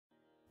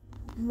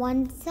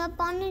Once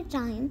upon a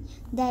time,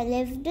 there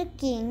lived a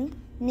king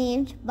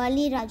named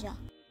Bali Raja.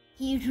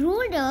 He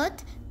ruled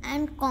earth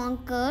and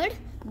conquered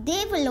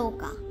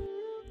Devaloka.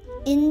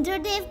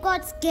 Indradev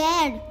got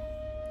scared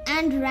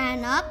and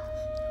ran up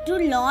to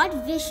Lord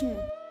Vishnu.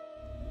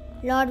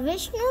 Lord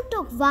Vishnu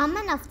took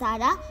Vaman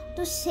Avatara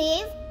to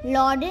save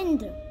Lord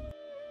Indra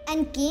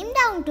and came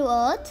down to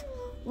earth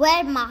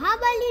where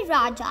Mahabali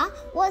Raja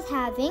was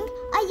having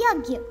a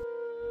yajna.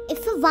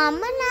 If a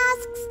Vaman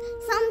asks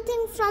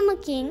something from a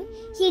king,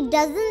 he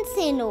doesn't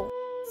say no.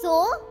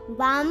 So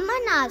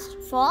Vaman asked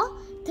for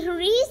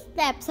 3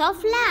 steps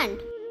of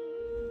land.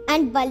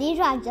 And Bali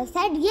Raja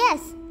said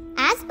yes.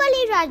 As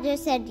Bali Raja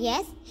said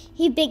yes,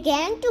 he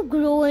began to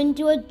grow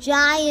into a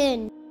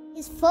giant.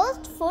 His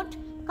first foot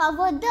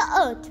covered the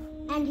earth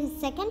and his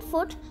second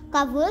foot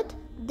covered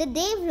the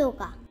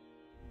Devloka.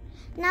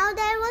 Now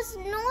there was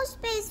no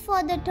space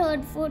for the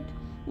third foot.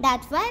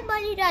 That's why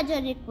Bali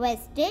Raja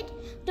requested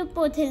to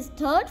put his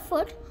third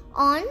foot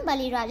on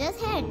Bali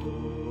Raja's head.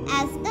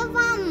 As the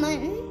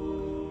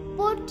Vaman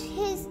put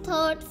his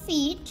third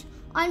feet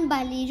on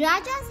Bali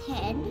Raja's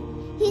head,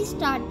 he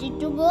started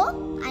to go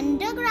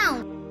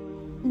underground.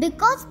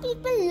 Because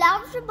people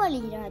loved Bali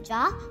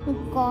Raja,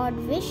 God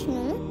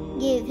Vishnu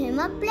gave him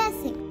a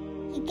blessing.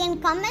 He can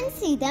come and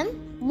see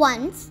them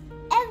once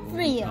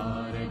every year.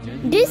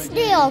 This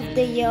day of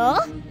the year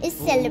is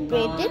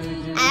celebrated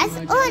as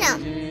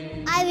Onam.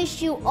 I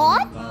wish you all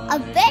a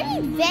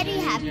very, very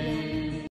happy Onam.